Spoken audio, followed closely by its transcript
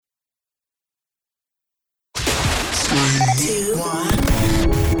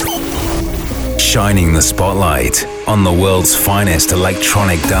shining the spotlight on the world's finest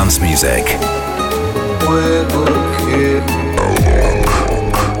electronic dance music.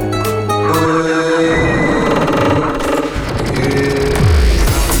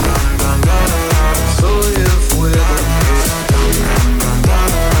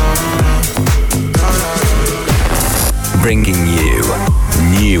 Bringing you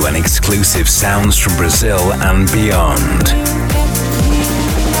new and exclusive sounds from Brazil and beyond.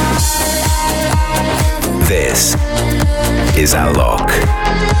 This is Alok,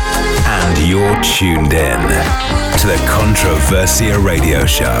 and you're tuned in to the Controversia Radio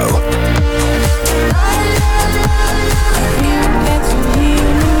Show.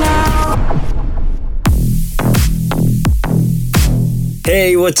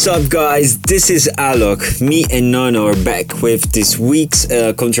 Hey, what's up guys? This is Alok. Me and Nono are back with this week's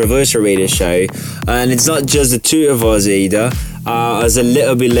Controversial Radio Show. And it's not just the two of us either. As a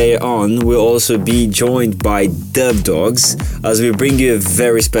little bit later on, we'll also be joined by Dub Dogs as we bring you a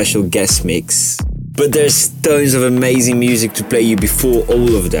very special guest mix. But there's tons of amazing music to play you before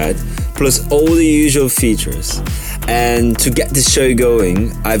all of that, plus all the usual features. And to get the show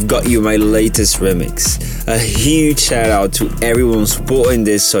going, I've got you my latest remix. A huge shout out to everyone supporting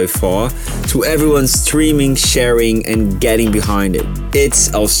this so far, to everyone streaming, sharing and getting behind it.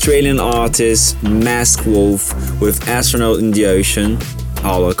 It's Australian artist Mask Wolf with Astronaut in the Ocean,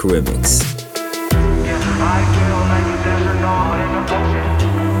 Alok remix.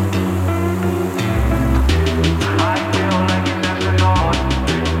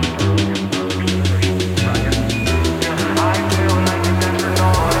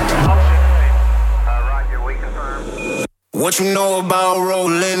 What you know about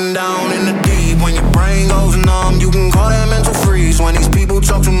rolling down in the deep? When your brain goes numb, you can call that mental freeze. When these people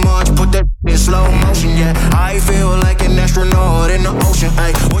talk too much, put that in slow motion, yeah. I feel like an astronaut in the ocean,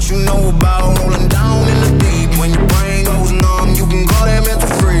 ay. What you know about rolling down in the deep? When your brain goes numb, you can call that mental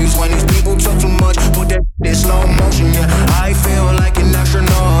freeze. When these people talk too much, put that in slow motion, yeah. I feel like an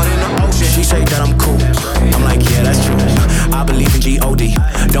astronaut in the ocean. She say that I'm cool, I'm like, yeah, that's true. I believe in G-O-D,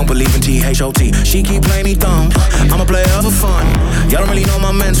 don't believe in T-H-O-T. She keep playing me dumb, I'm a player for fun. Y'all don't really know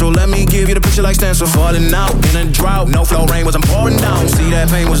my mental, let me give you the picture like stencil. Falling out in a drought, no flow rain was I'm pouring down. See that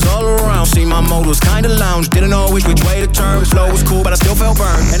pain was all around, see my mode was kinda lounge. Didn't know which way to turn, flow was cool but I still felt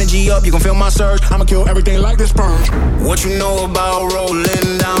burned. Energy up, you can feel my surge, I'ma kill everything like this purge. What you know about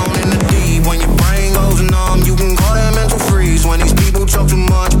rolling down in the deep? When your brain goes numb, you can call that mental freeze. When these people talk too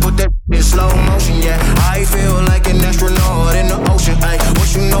much, put that in slow motion, yeah. I feel like an astronaut in the ocean, ay.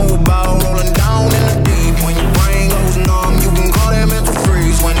 What you know about rolling down in the deep? When your brain goes numb, you can call that mental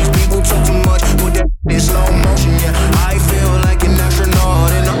freeze. When these people talk too much, put that in slow motion, yeah. I feel like an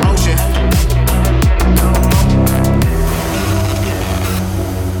astronaut in the ocean.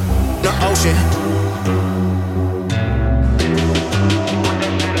 The ocean.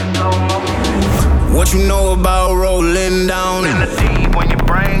 What you know about rolling down in the deep? When your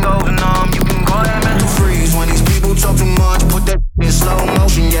brain goes numb, you can call that mental freeze. When these people talk too much, put that in slow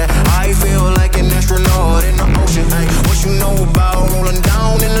motion, yeah. I feel like an astronaut in the ocean, ay. What you know about rolling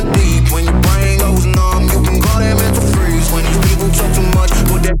down in the deep? When your brain goes numb, you can call that mental freeze. When these people talk too much,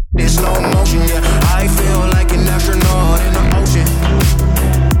 put that in slow motion, yeah. I feel like an astronaut in the ocean.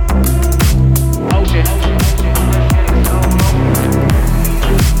 Ocean.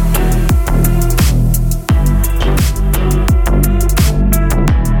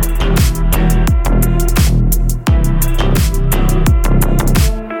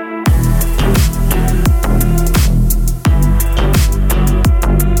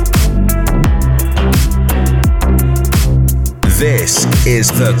 This is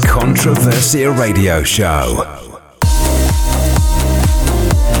the Controversia Radio Show.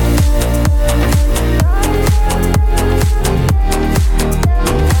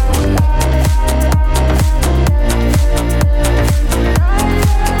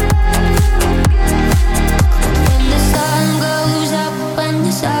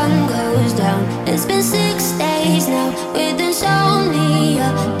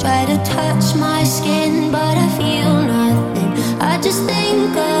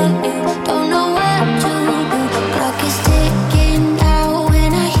 Don't know what to do.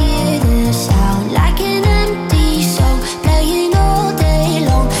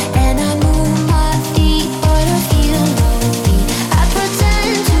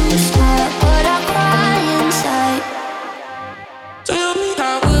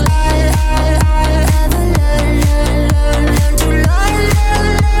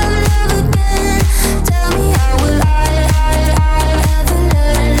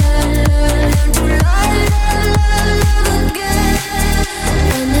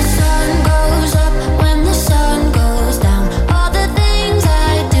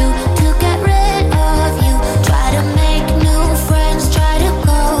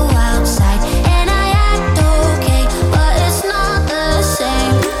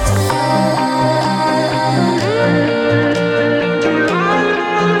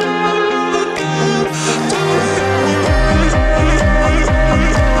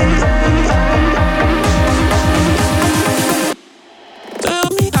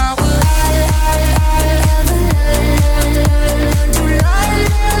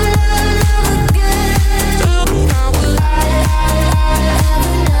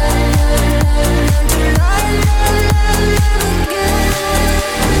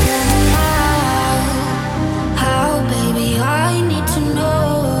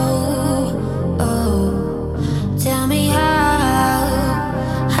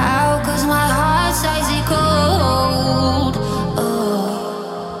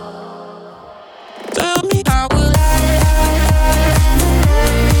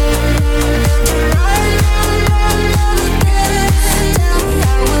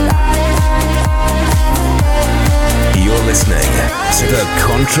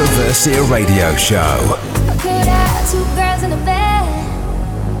 Controversia Radio Show. I could have two girls in a bed.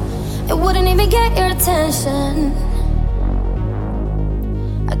 It wouldn't even get your attention.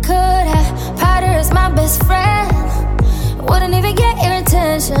 I could have Powder as my best friend. It wouldn't even get your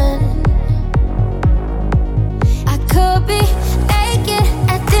attention. I could be naked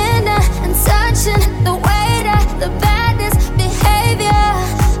at dinner and touching the waiter, the baddest behavior.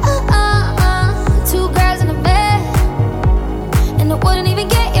 Two girls in a bed, and it wouldn't even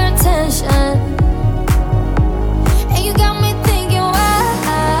get your attention. And you got me thinking, why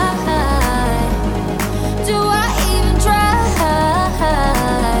do I even try?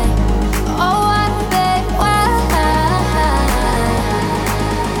 Oh, why, babe, why?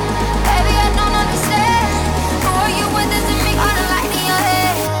 Baby, I don't understand. Who are you with this and me all the light in your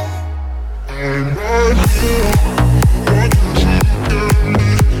head? I'm right here. What you see,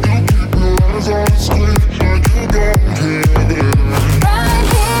 you keep your eyes on screen like you don't care. Right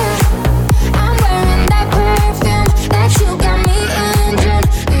here, I'm wearing that perfume that you got me in June.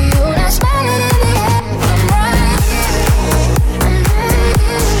 You not smiling in the air. I'm right here,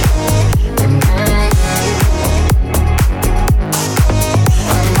 I'm right here, I'm right here, I'm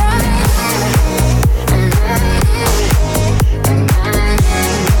right here, I'm right here.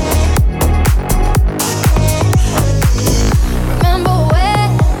 Remember when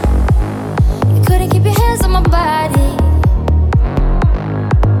you couldn't keep your hands on my body?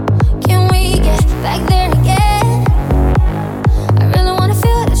 Can we get back there again? I really wanna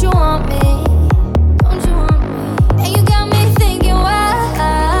feel that you want me. Don't you want me? And you got me thinking, why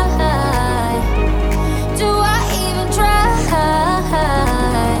do I even try?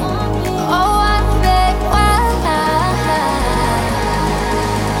 Oh, why, babe, why?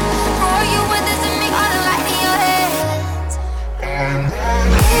 Who are you with this and me all the light in your head? I'm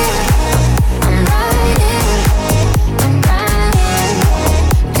right here. I'm right here, I'm right here.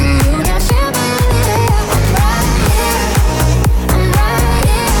 Do you not feel me in the air? I'm right here, I'm right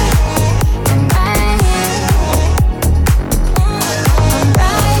here, I'm right here, I'm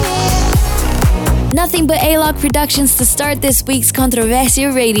right here. Nothing but A-Lock Productions to start this week's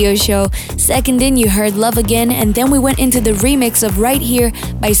Controversia Radio Show. Second in, you heard Love Again, and then we went into the remix of Right Here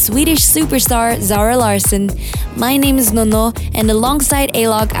by Swedish superstar Zara Larsson. My name is Nono, and alongside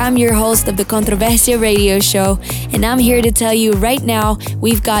A-Lock, I'm your host of the Controversia Radio Show, and I'm here to tell you right now,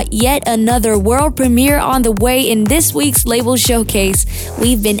 we've got yet another world premiere on the way in this week's label showcase.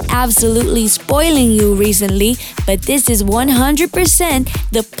 We've been absolutely spoiling you recently, but this is 100%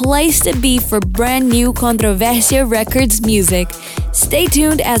 the place to be for brand new Controversia Records music. Stay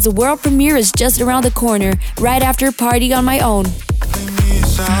tuned as the world premiere is just around the corner, right after Party on My Own.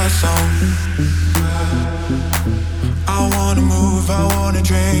 I wanna move, I wanna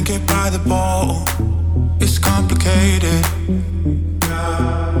drink it by the bottle. It's complicated,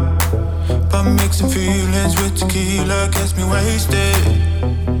 but mixing feelings with tequila gets me wasted.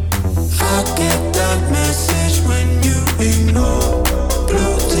 I get that message when you ignore.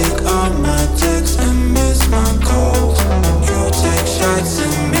 Blue tick on my text and miss my calls. You take shots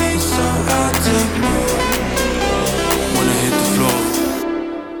at me, so I take more. Wanna hit the floor.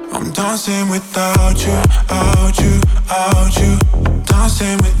 I'm dancing without you, out you, out you.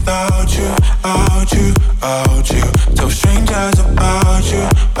 Dancing without you, out you, out you. Tell strangers about you,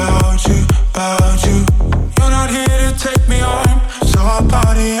 about you, about you. You're not here to take me home, so I'll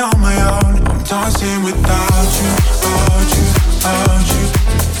party on my own. I'm dancing without you, out you, out you.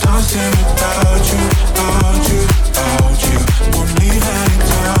 Dancing without you, out you, out you. Won't leave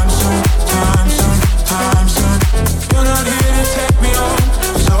anytime soon, time soon, time soon. You're not here to take me home,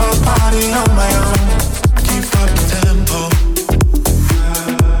 so I'll party on my own. Keep up the tempo.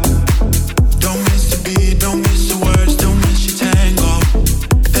 Don't miss the beat, don't miss the words, don't miss your tango.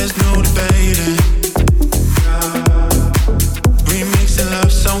 There's no debating. Remixing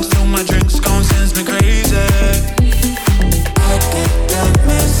love songs till my drinks gone sends me crazy. I get that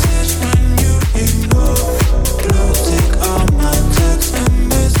message when you ignore. Blue tick on my text and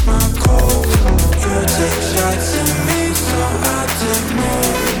miss my call. You take shots at me, so I take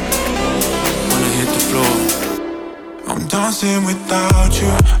more. Wanna hit the floor. I'm dancing without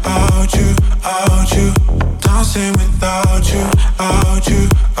you, out you, out you. Dancing without you, out you,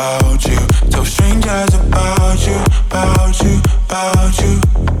 out you. Tell strangers about you, about you, about you.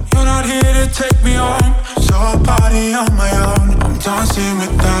 You're not here to take me home, so I'll party on my own. I'm dancing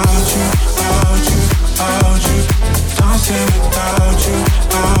without you, out you, out you. Dancing without you,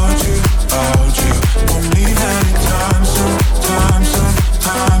 out you, out you. Won't leave anytime soon, time soon,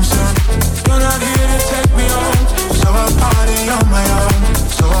 time soon. You're not here to take me home, so I'll party on my own,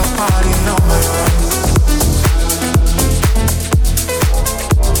 so I'll party on my own.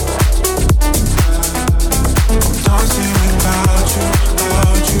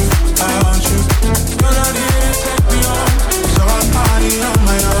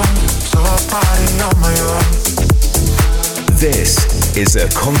 This is a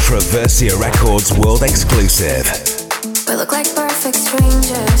Controversia Records world exclusive. We look like perfect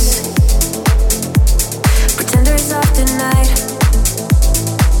strangers, pretenders of the night.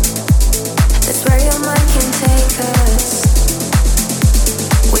 That's where your mind can take us.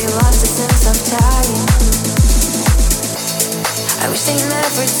 We lost the sense of time. I wish they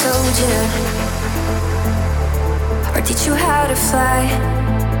never told you or teach you how to fly.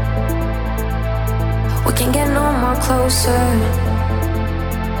 We can't get no more closer.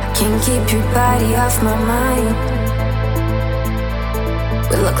 Can't keep your body off my mind.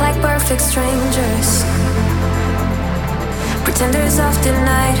 We look like perfect strangers, pretenders of the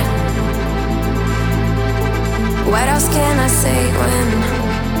night. What else can I say when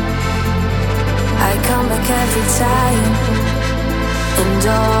I come back every time? And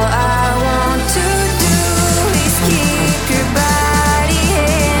all I want to do is keep your body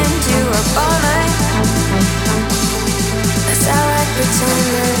and you up all night. That's how I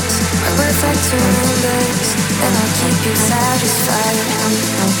pretenders, we're perfect surrenders, and I'll keep you satisfied.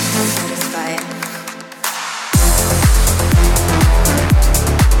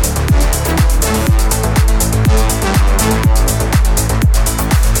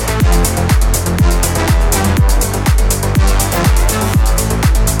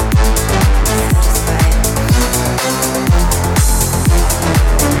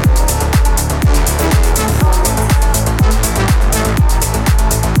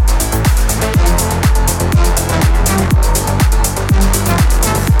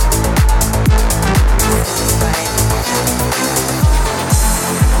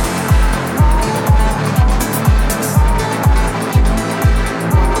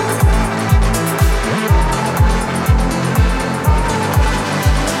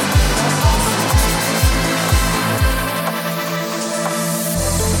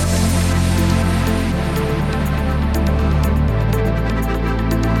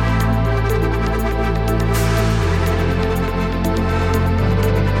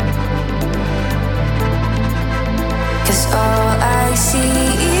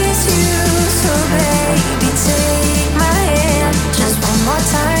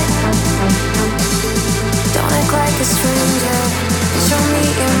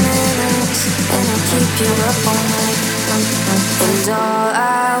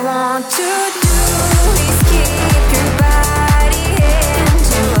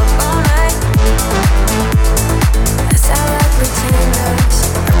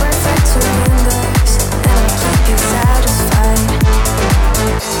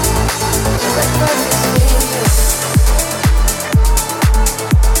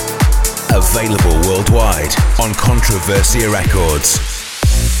 Available worldwide on Controversia Records.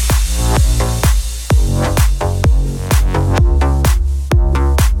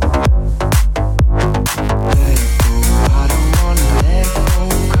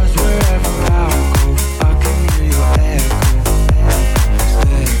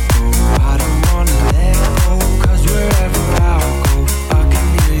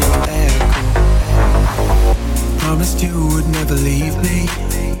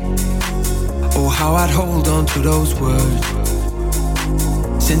 To those words,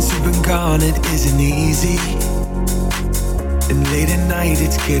 since you've been gone, it isn't easy, and late at night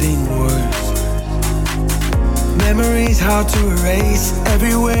it's getting worse. Memories hard to erase.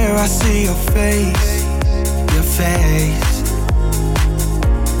 Everywhere I see your face, your face.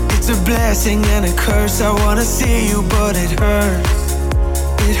 It's a blessing and a curse. I wanna see you, but it hurts.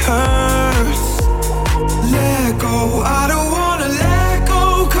 It hurts. Let go. I don't wanna let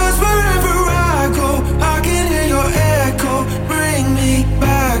go, 'cause wherever I go, I can hear your echo, bring me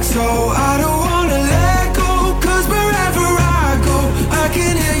back. So I don't wanna let go, 'cause wherever I go, I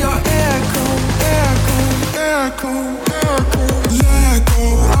can hear your echo, echo, echo, echo. Let go,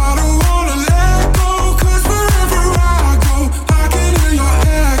 I don't wanna let go, 'cause wherever I go, I can hear your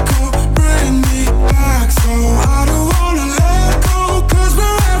echo, bring me back. So I don't wanna let go, 'cause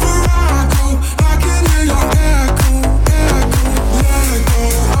wherever I go, I can hear your echo, echo. Let go,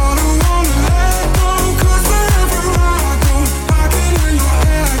 I don't wanna let go, 'cause wherever I go, I can hear your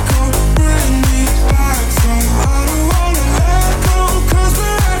echo, bring me back. So I don't wanna let go, 'cause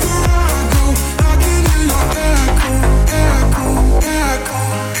wherever I go, I can hear your echo, echo, echo, echo.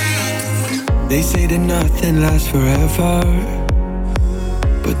 They say that nothing lasts forever,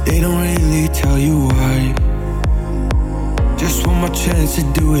 but they don't really tell you why. Just one more chance to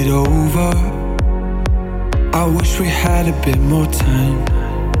do it over. I wish we had a bit more time.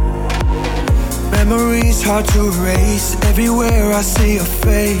 Memories hard to erase. Everywhere I see your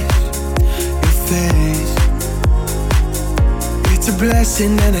face, your face. It's a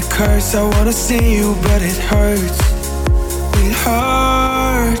blessing and a curse. I wanna see you, but it hurts. it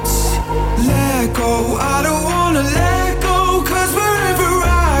hurts. Let go, I don't wanna let go, 'cause wherever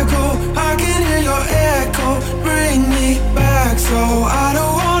I go, I can hear your echo, bring me back. So I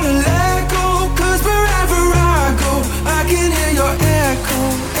don't wanna let go, 'cause wherever I go, I can hear your echo,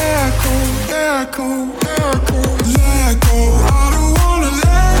 echo, echo, echo. Let go, I don't wanna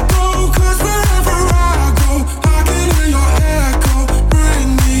let go, 'cause wherever I go, I can hear your echo, bring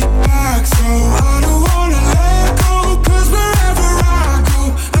me back. So I don't wanna let go, 'cause wherever I go,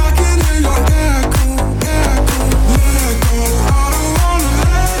 I can hear your echo, echo. Let go, I don't wanna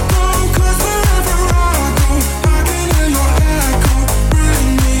let go, 'cause wherever I go, I can hear your echo, bring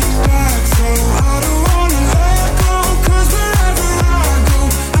me back. So I don't wanna let go, 'cause wherever I go,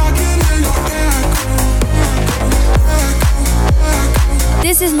 I can hear your echo, echo.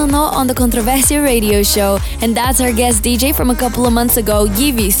 This is Nono on the Controversia Radio Show, and that's our guest DJ from a couple of months ago,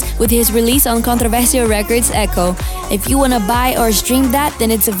 Yivis, with his release on Controversia Records Echo. If you want to buy or stream that,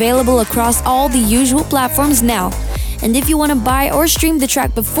 then it's available across all the usual platforms now. And if you want to buy or stream the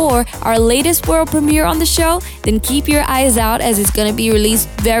track before our latest world premiere on the show, then keep your eyes out as it's gonna be released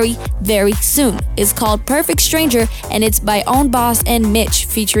very, very soon. It's called Perfect Stranger, and it's by Own Boss and Mitch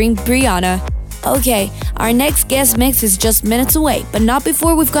featuring Brianna. Okay, our next guest mix is just minutes away, but not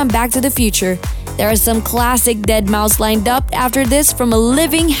before we've gone back to the future. There are some classic deadmau5 lined up after this from a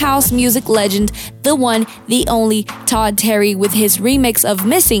living house music legend, the one, the only Todd Terry, with his remix of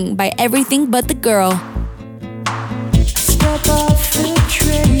Missing by Everything But the Girl. Step off the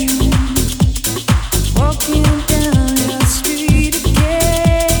train, walking down your street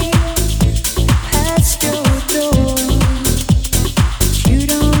again, past your door. You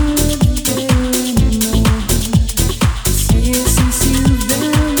don't live there anymore. See you since you've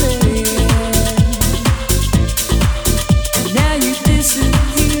been there. Now you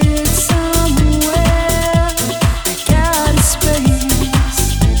disappeared somewhere. Like out of space.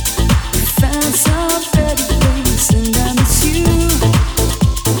 You found some better place, and I miss you.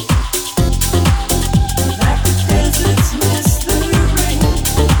 Like the deserts miss the rain,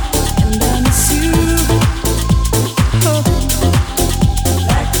 and I miss you. Oh,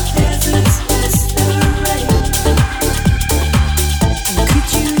 like the deserts miss the rain. Could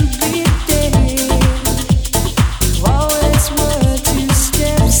you be there? You always were 2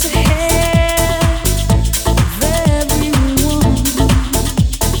 steps ahead of everyone.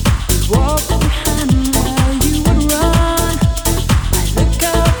 Walk behind while you would run. I look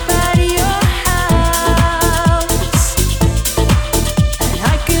up at your house, and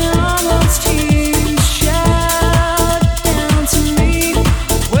I can almost hear you shout down to me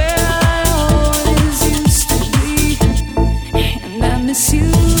where I always used to be, and I miss you.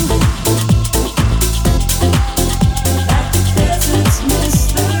 Like the deserts miss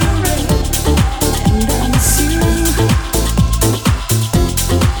the rain, and I miss you.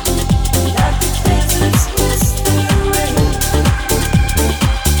 Like the deserts miss the rain.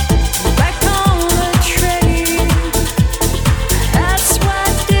 Back on the train, that's why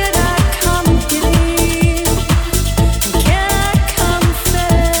did I come again? Can I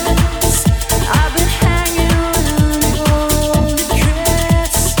confess, I've been hanging around your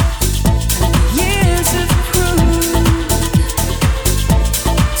dress, and the years have proved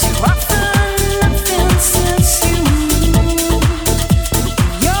too often nothing since you.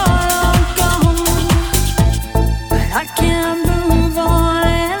 You're long gone, but I can't move on,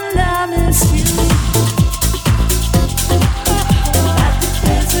 and I miss you. Like the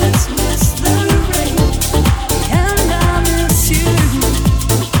deserts miss the rain, and I miss you.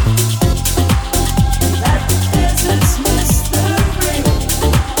 Like the deserts miss the rain,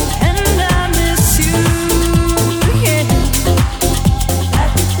 and I miss you. Yeah.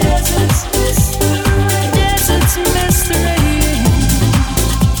 Like the deserts miss the rain, deserts miss the rain.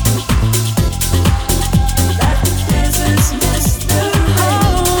 Like the deserts miss the rain,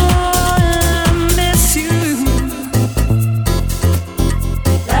 oh, I miss you.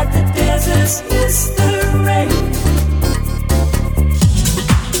 Like the deserts miss the rain.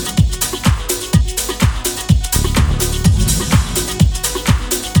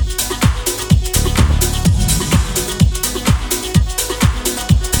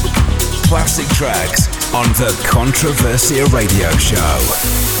 Classic tracks on the Controversia Radio Show.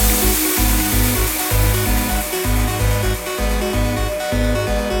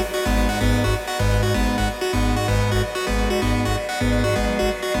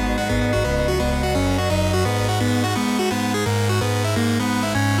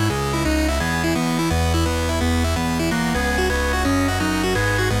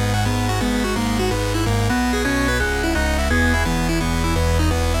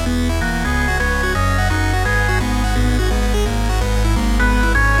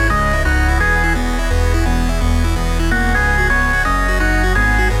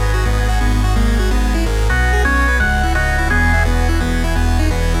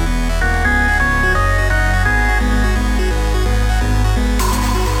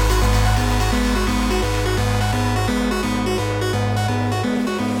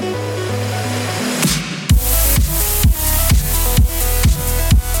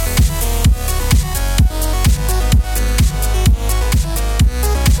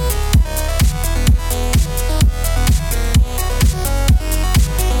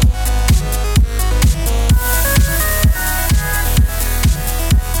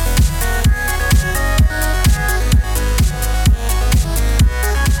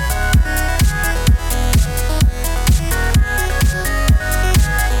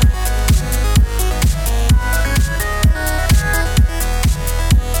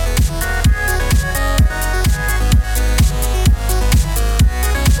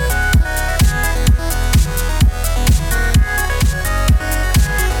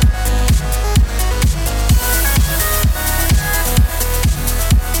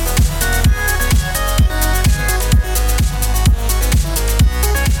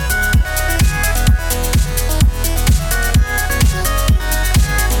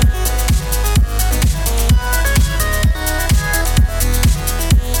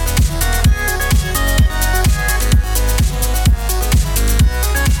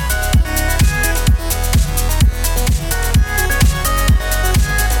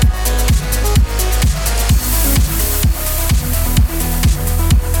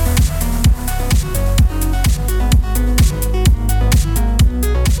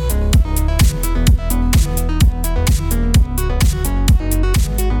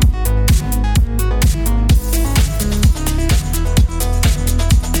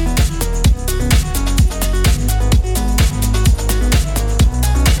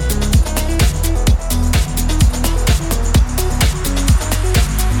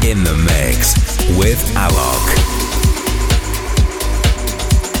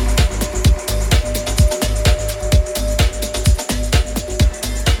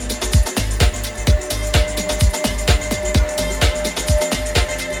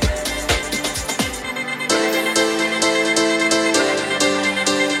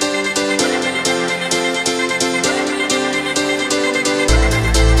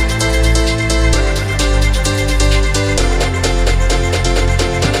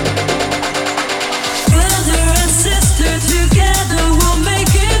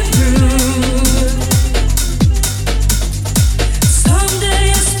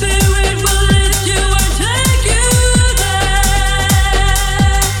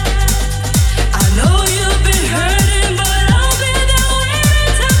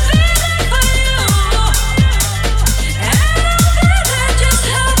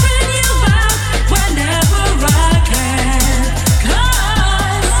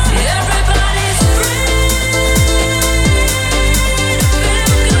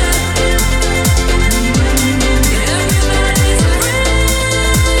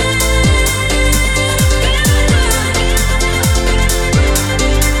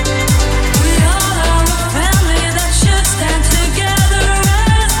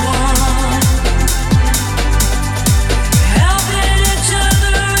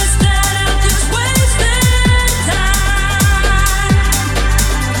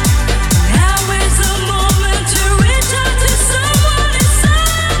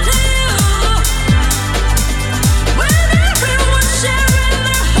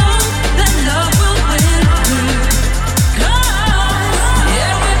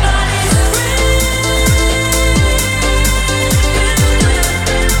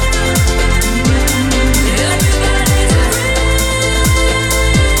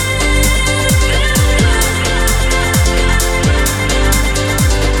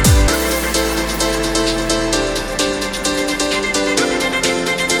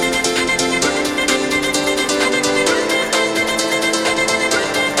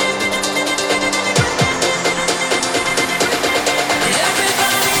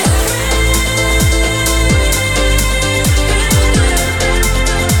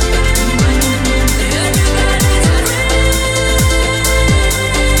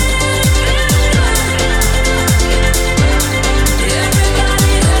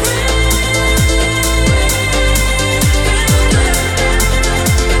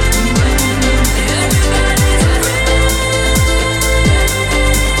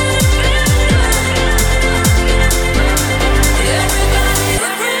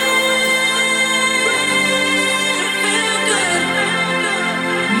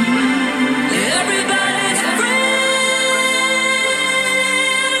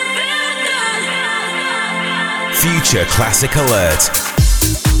 Future Classic Alert.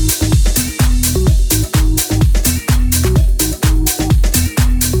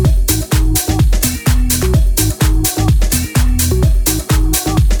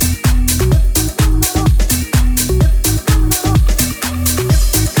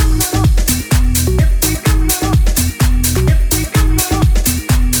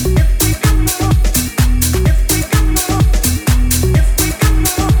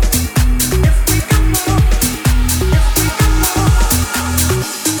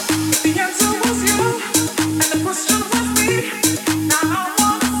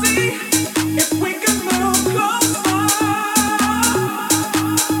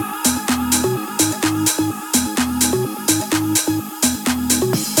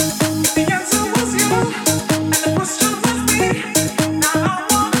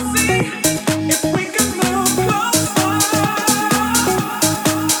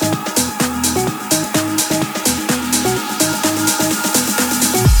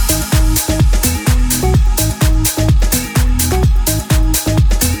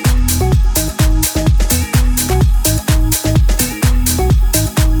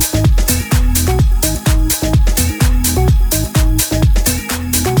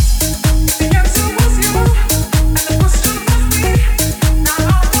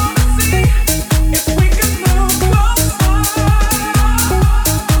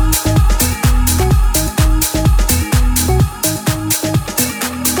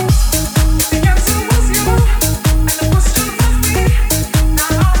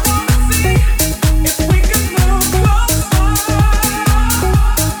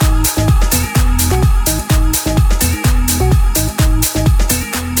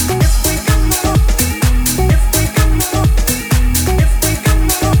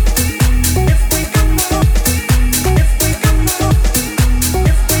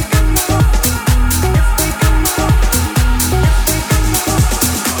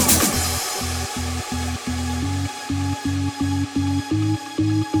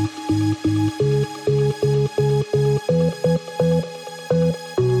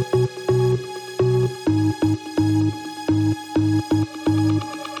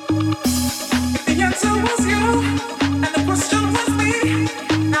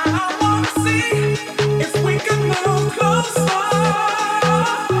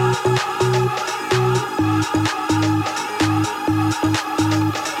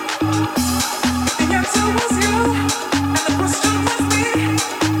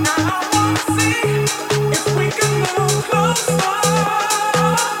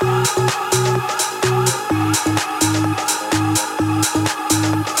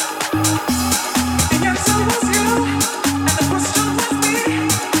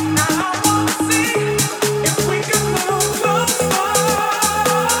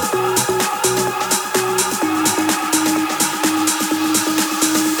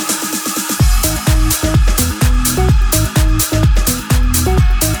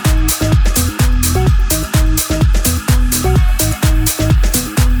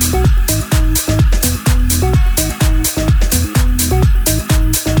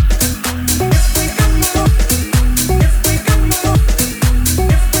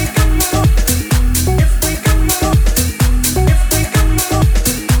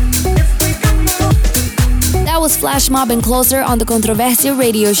 Flash Mob and Closer on the Controversia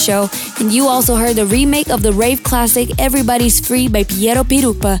radio show. And you also heard the remake of the rave classic Everybody's Free by Piero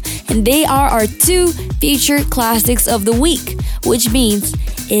Pirupa. And they are our two featured classics of the week, which means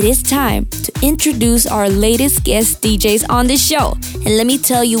it is time to introduce our latest guest DJs on the show. And let me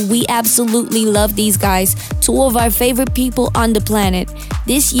tell you, we absolutely love these guys, two of our favorite people on the planet.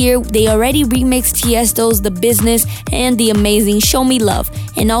 This year, they already remixed Tiesto's The Business and the amazing Show Me Love,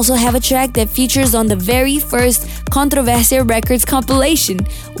 and also have a track that features on the very first Controversia Records compilation.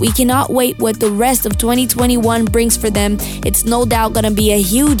 We cannot wait what the rest of 2021 brings for them. It's no doubt gonna be a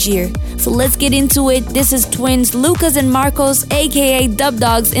huge year. So let's get into it. This is twins Lucas and Marcos, aka Dub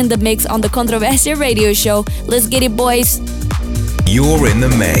Dogs, in the mix on the Controversia radio show. Let's get it, boys. You're in the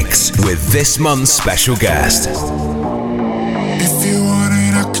mix with this month's special guest. If you want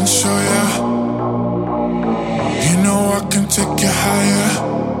it, I can show ya. You know I can take you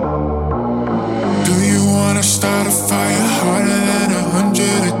higher. Do you wanna start a fire hotter than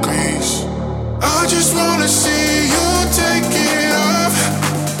 100 degrees? I just wanna see you take it off.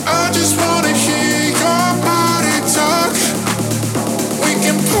 I just wanna hear your body talk. We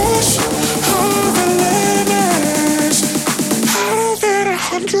can push all the limits hotter than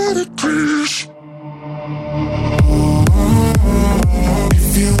 100 degrees.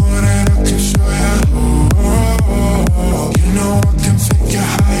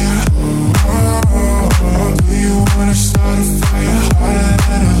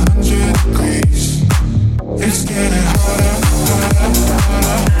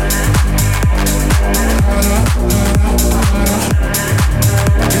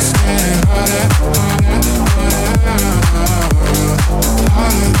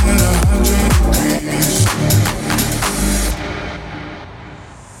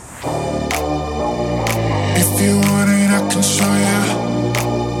 can show ya.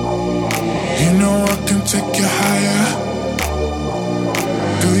 You know I can take you higher.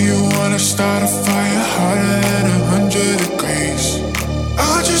 Do you wanna start a fire hotter than 100 degrees?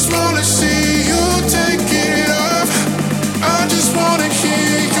 I just wanna see you take it off. I just wanna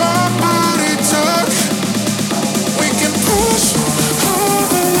hear your body talk. We can push all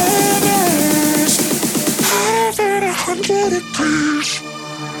the limits hotter than 100 degrees.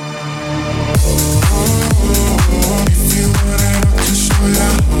 If you want it, I can show ya.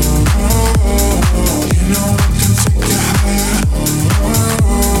 You know I can take you higher.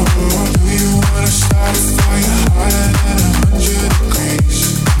 Do you wanna start a fire hotter than 100 degrees?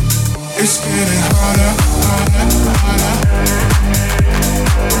 It's getting hotter, hotter, hotter.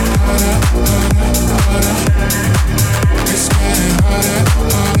 Hotter, hotter, hotter. It's getting hotter,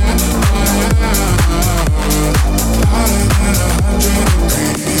 hotter, hotter. Hotter than 100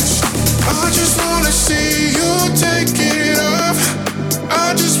 degrees. I just wanna see you take it off. I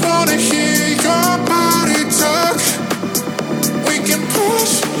just wanna hear your body talk. We can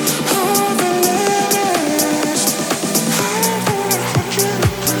push all the limits higher than 100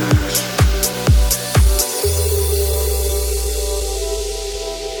 degrees.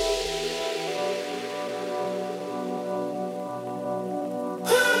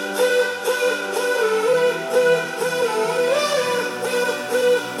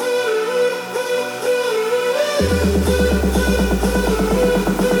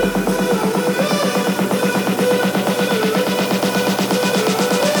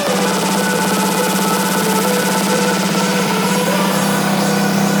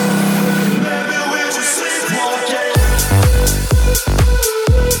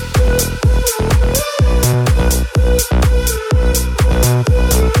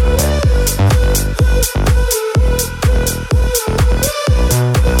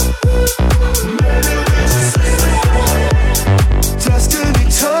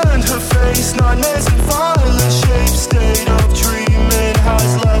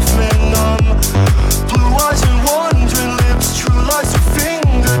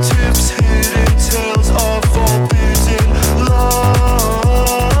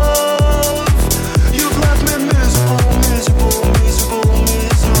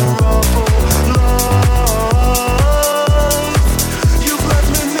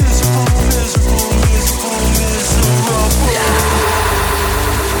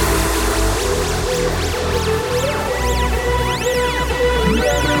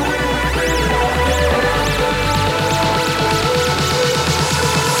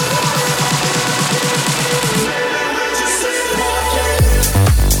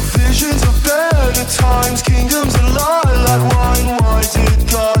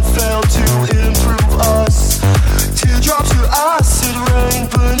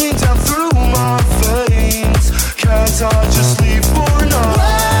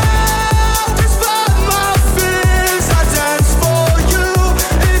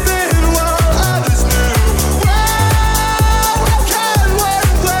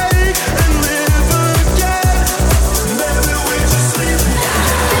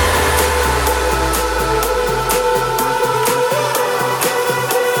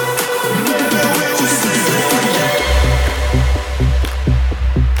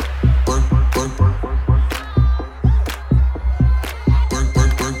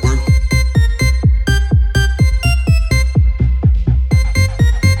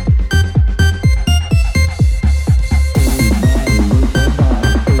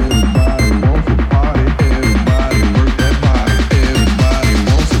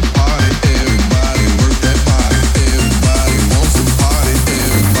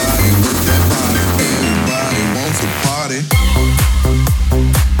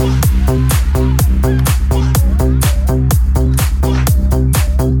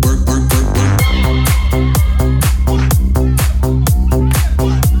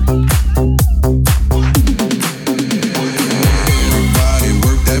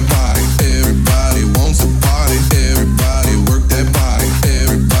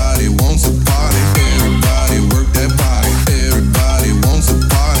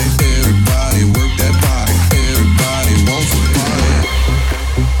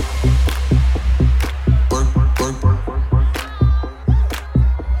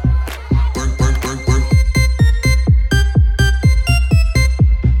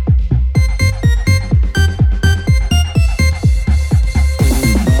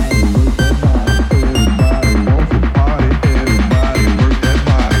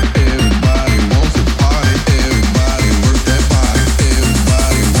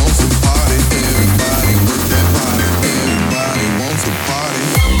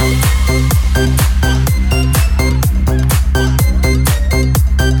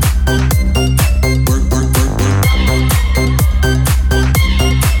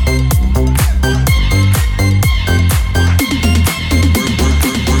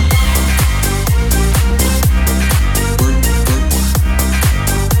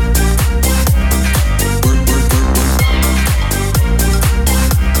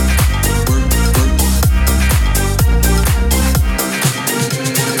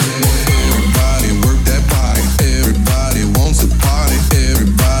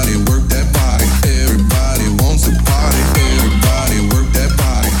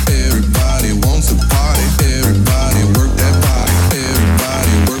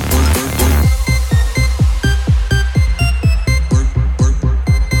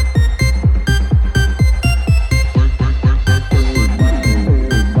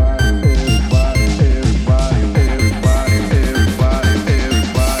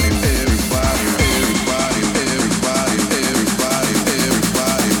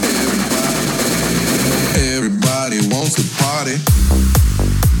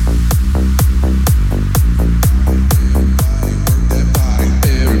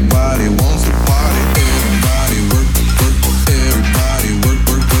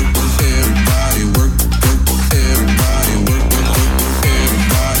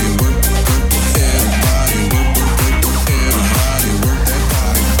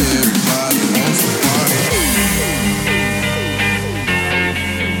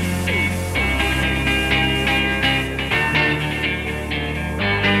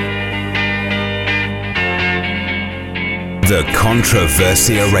 The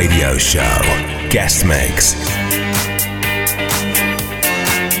Controversia Radio Show. Guest mix.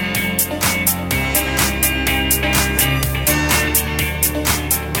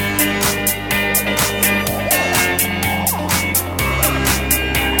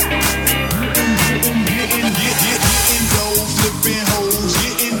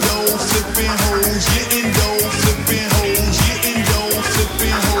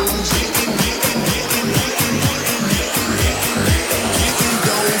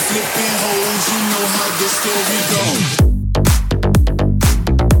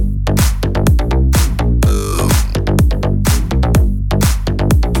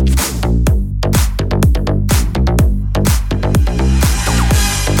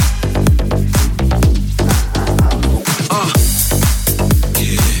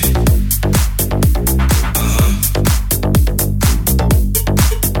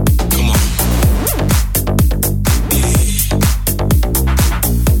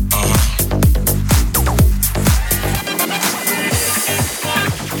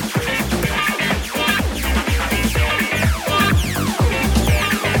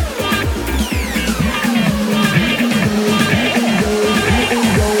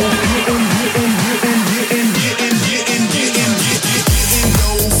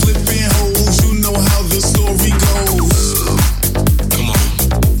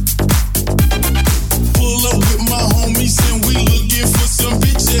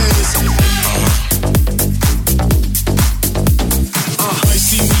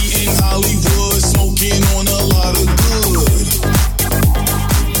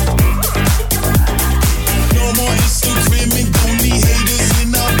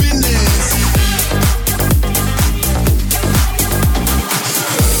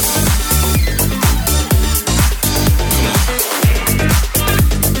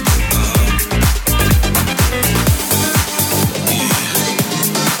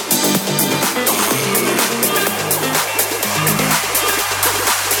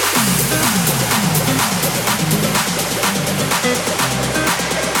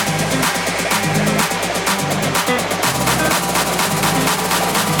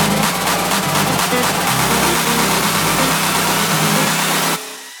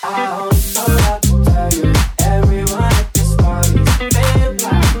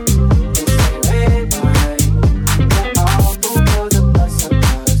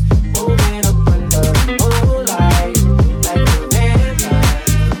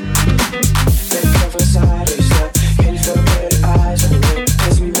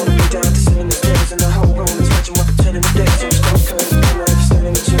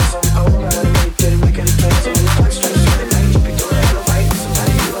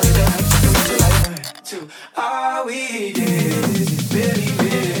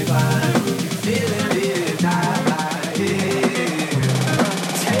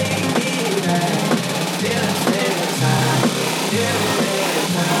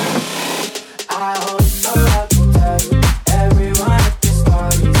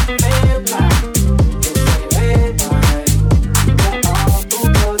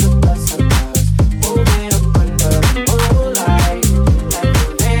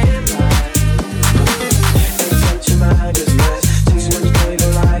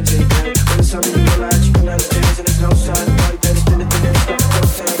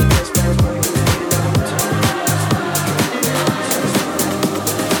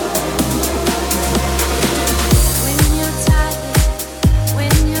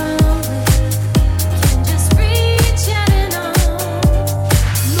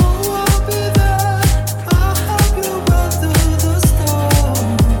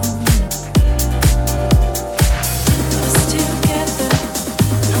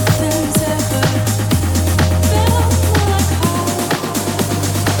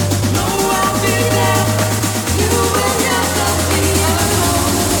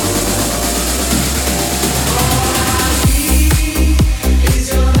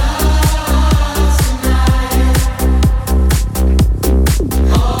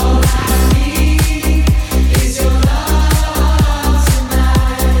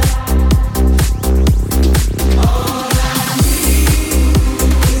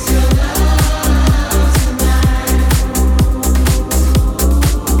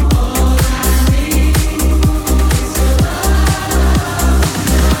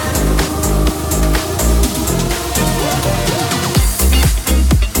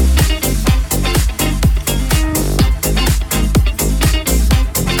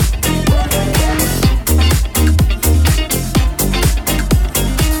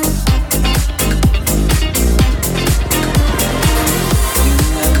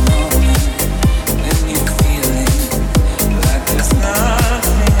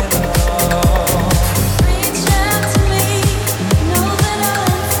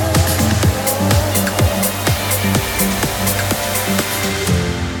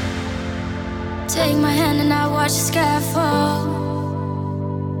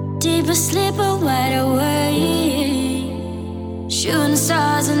 Deep asleep or wide awake, shooting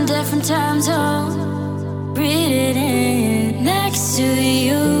stars in different time zones. Breathe it in. Next to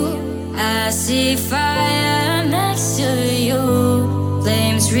you, I see fire. Next to you,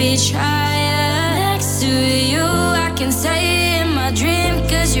 flames reach higher. Next to you, I can say in my dream,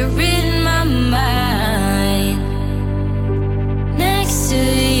 'cause you're reading my mind. Next to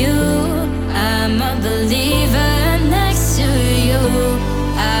you, I'm a believer. Next to you,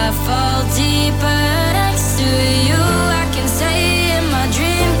 I fall deeper. Next to you, I can say in my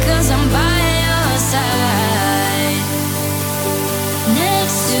dream, 'cause I'm by your side.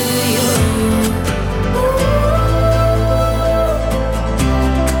 Next to you.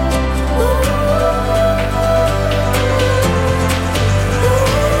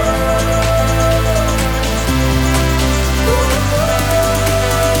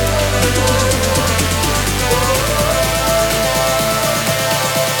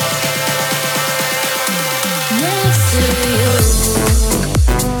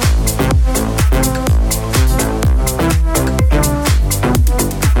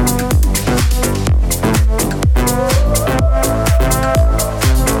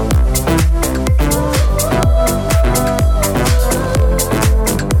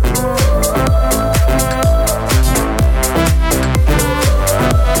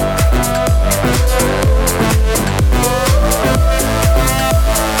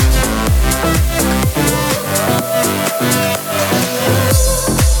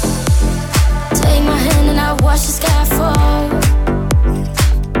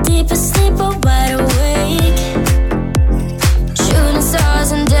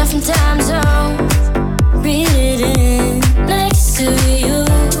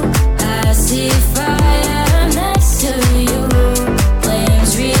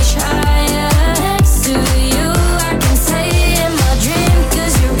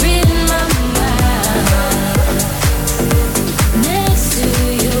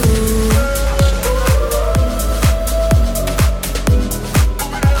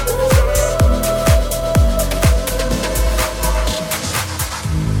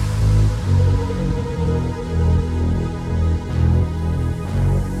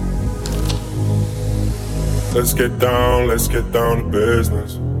 Let's get down to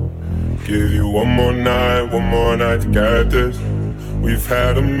business. Give you one more night to get this. We've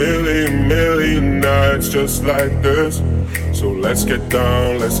had a million nights just like this. So let's get down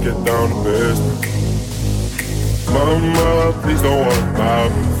to business. Mama, please don't worry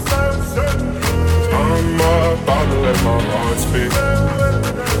about me. I'm about to let my heart speak.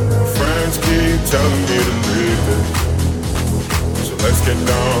 My friends keep telling me to leave this. So let's get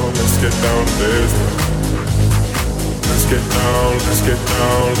down to business. Let's get down, let's get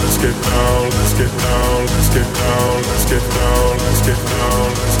down, let's get down, let's get down, let's get down, let's get down, let's get down,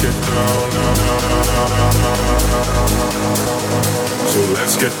 let's get down. So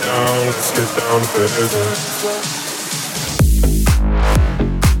let's get down to business.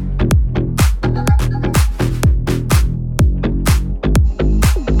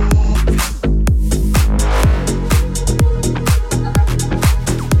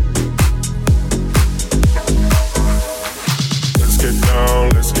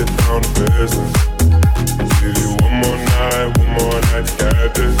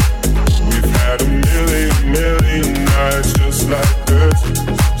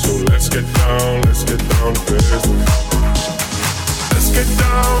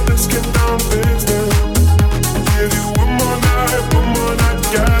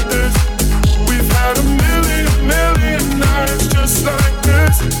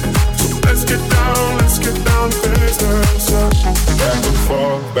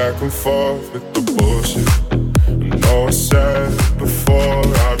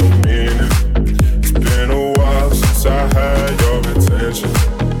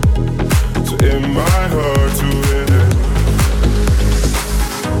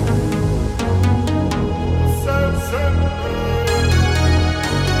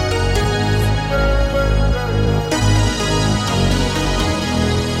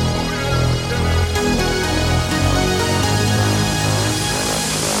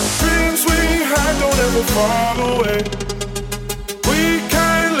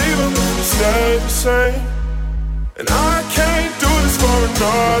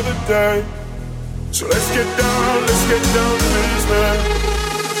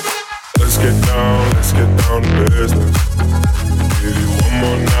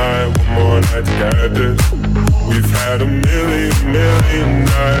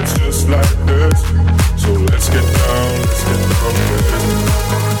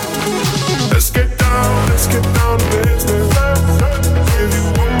 Let's get down to business. Give you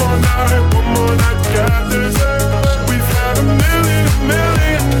one more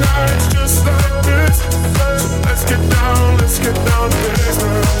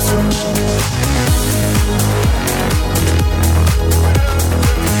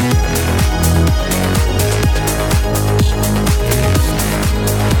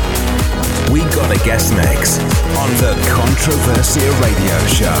another guest mix on the Controversia Radio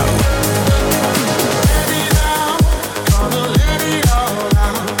Show.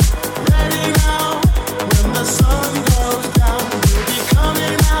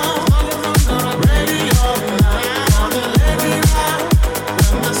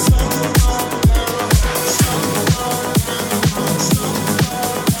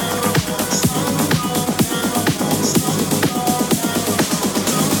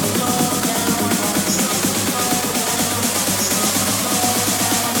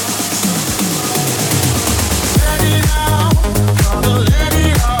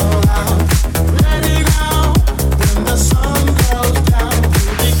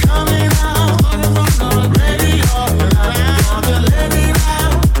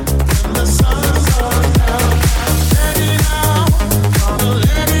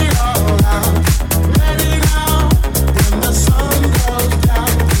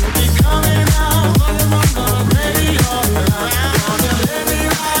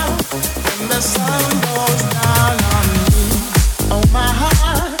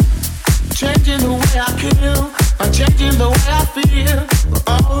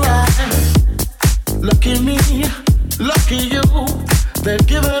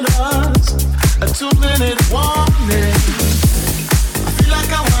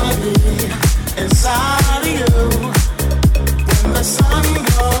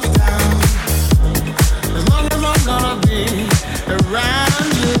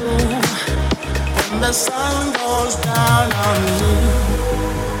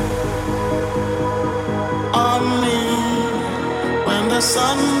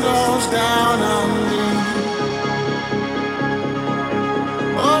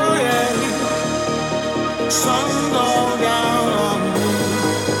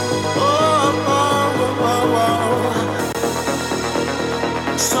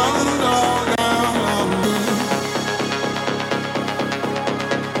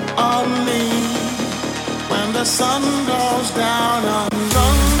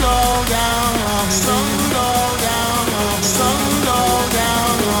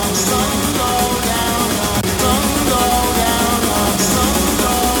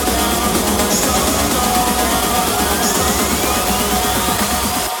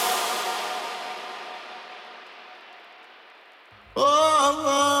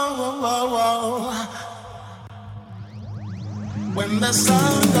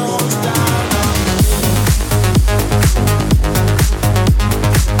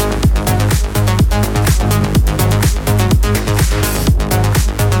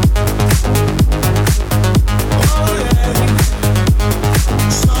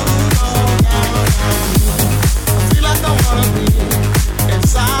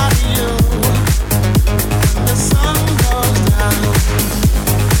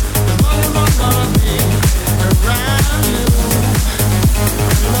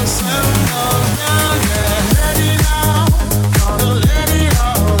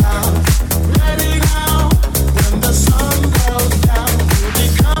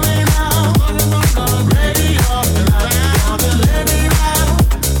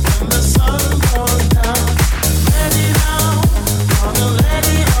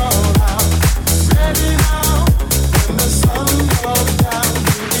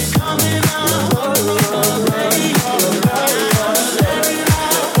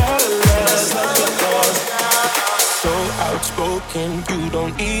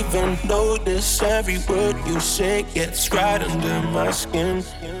 Gets right under my skin.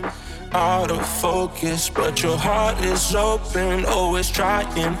 Out of focus, but your heart is open. Always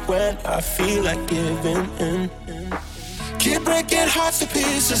trying when I feel like giving in. Keep breaking hearts to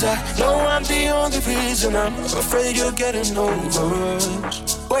pieces. I know I'm the only reason. I'm afraid you're getting over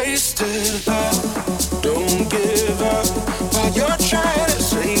us. Wasted love, don't give up. While you're trying to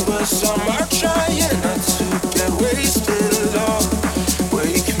save us, I'm trying not to get wasted love.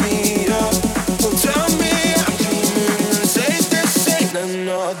 Wake me up, tell me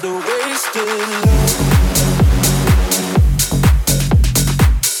another wasted love.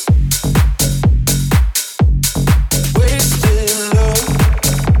 Wasted love.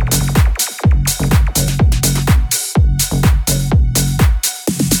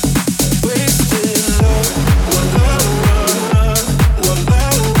 Wasted love. Wasted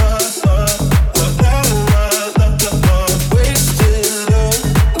love.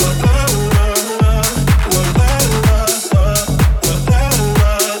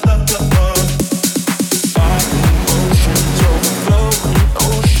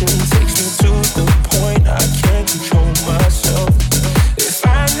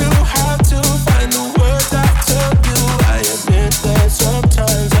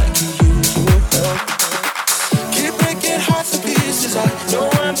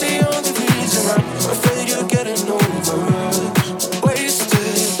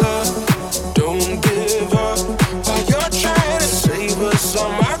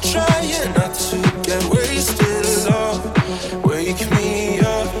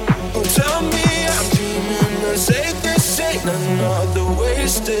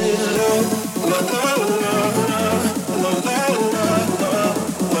 wasted love, la la la la la la la la la la la,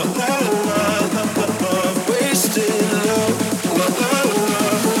 wasted love, la la la la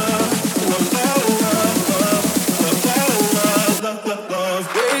la la la la la,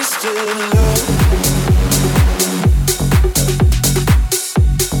 wasted love.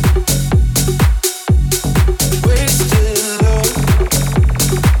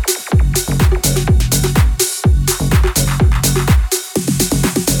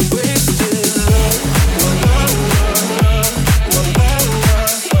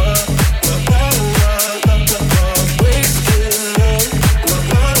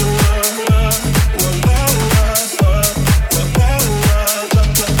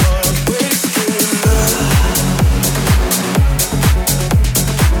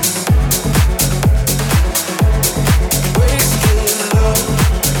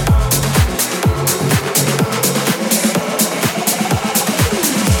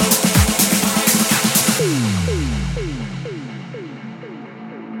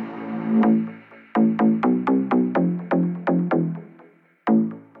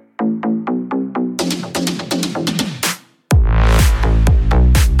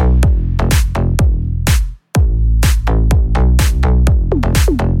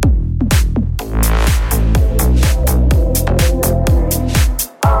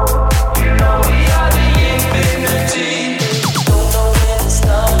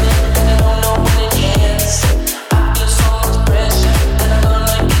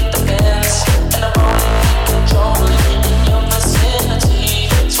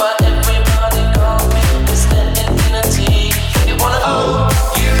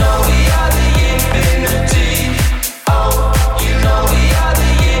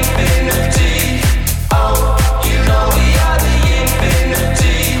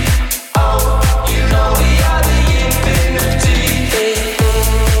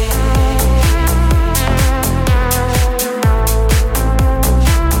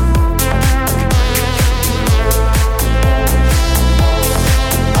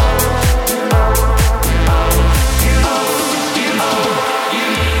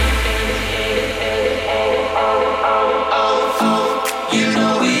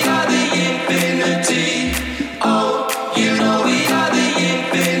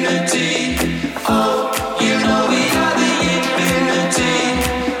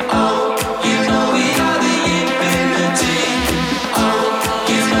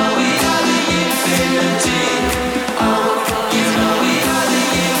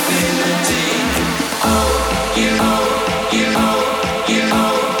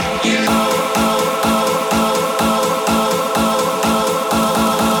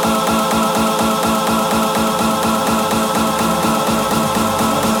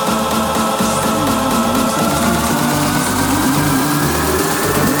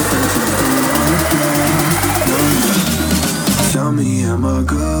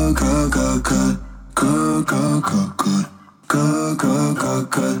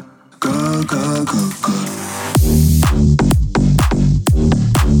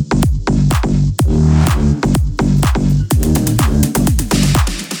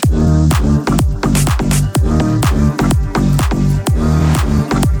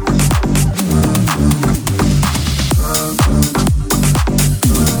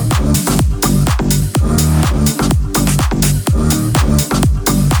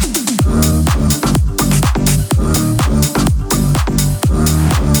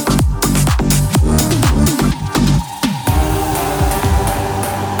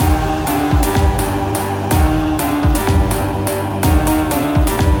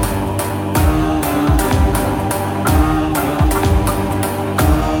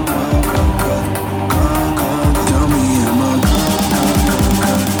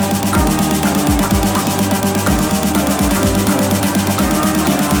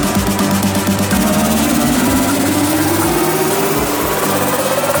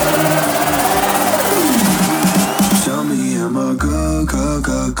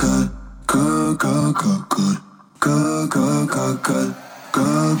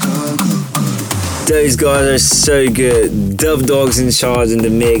 Those guys are so good. Dub Dogs in charge in the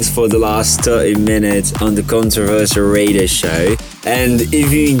mix for the last 30 minutes on the Controversial Radio Show. And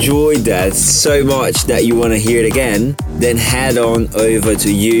if you enjoyed that so much that you want to hear it again, then head on over to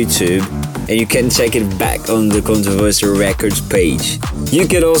YouTube and you can check it back on the Controversial Records page. You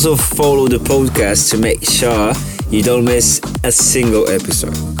can also follow the podcast to make sure you don't miss a single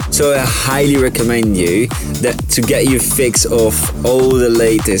episode. So I highly recommend you that to get your fix of all the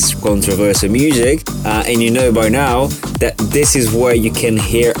latest controversial music, and you know by now that this is where you can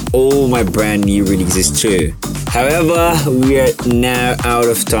hear all my brand new releases too. However, we are now out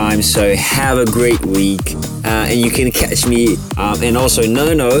of time, so have a great week. And you can catch me and also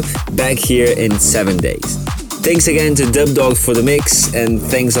Nono back here in 7 days. Thanks again to Dub Dog for the mix, and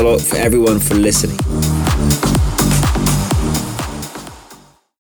thanks a lot for everyone for listening.